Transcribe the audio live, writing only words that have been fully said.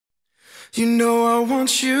You know I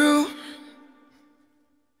want you.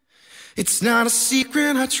 It's not a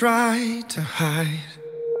secret I try to hide.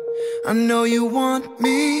 I know you want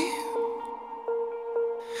me,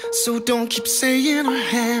 so don't keep saying our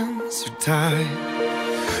hands are tied.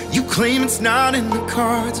 You claim it's not in the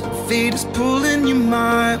cards, and fate is pulling you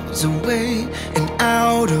miles away and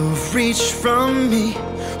out of reach from me.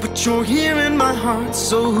 But you're here in my heart,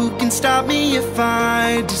 so who can stop me if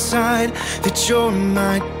I decide that you're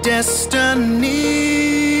my destiny?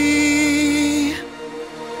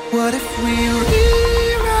 What if we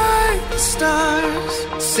rewrite the stars?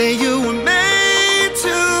 Say you were made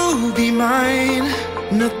to be mine.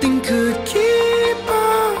 Nothing could keep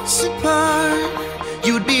us apart.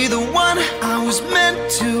 You'd be the one I was meant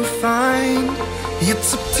to find.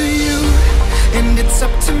 It's up to you, and it's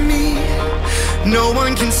up to me. No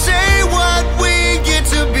one can say what we get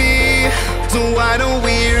to be. So why don't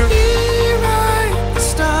we rewrite the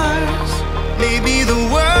stars? Maybe the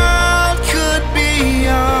world could be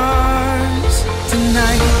ours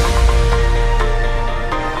tonight.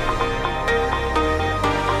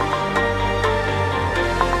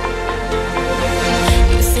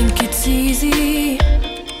 You think it's easy.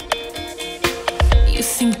 You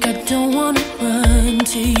think I don't wanna run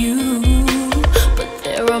to you, but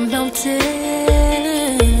there are mountains,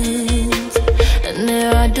 and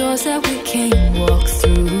there are doors that we can't walk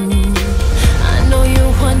through. I know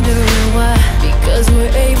you're wondering why, because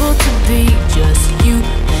we're able to be just you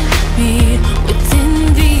and me within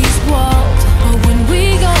these walls. But when we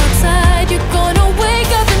go outside, you're gonna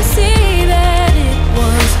wake up and see that it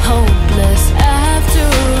was hopeless after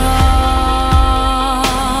all.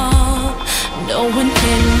 No one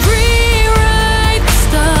can rewrite the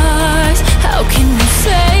stars. How can you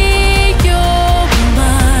say you're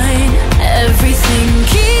mine? Everything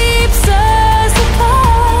keeps us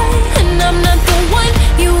apart, and I'm not the one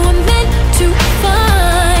you were meant to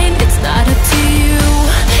find. It's not up to you,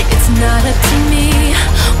 it's not up to me.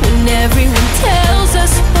 When everyone tells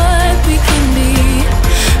us what we can be,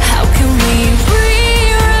 how can we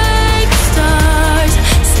rewrite the stars?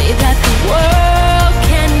 Say that the world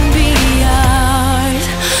can be ours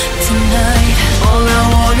tonight. All I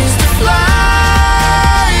want is to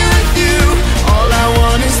fly with you. All I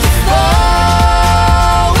want is to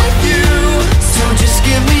fall with you. So just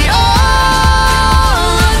give me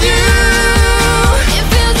all of you. It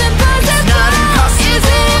feels impossible. It's not impossible. Is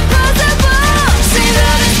it impossible? Say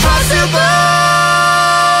that it's possible.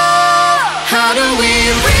 How do we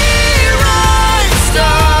rewrite the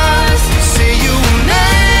stars? Say you were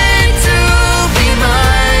made to be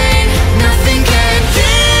mine. Nothing can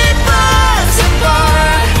keep us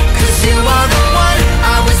apart, 'cause you are the one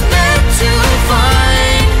I was meant to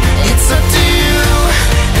find. It's up to you,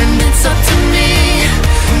 and it's up to me.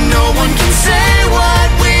 No one can say what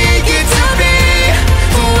we get to be.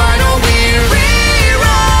 Why don't we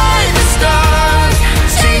rewrite the stars?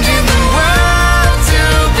 Changing the world to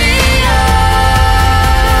be ours.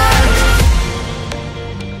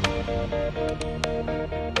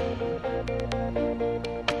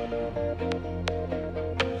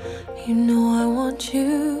 You know I want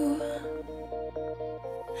you.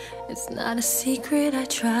 It's not a secret I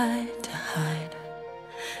tried to hide,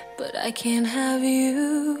 but I can't have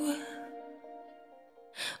you.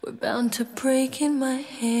 We're bound to break and my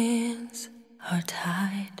hands are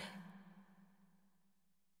tied.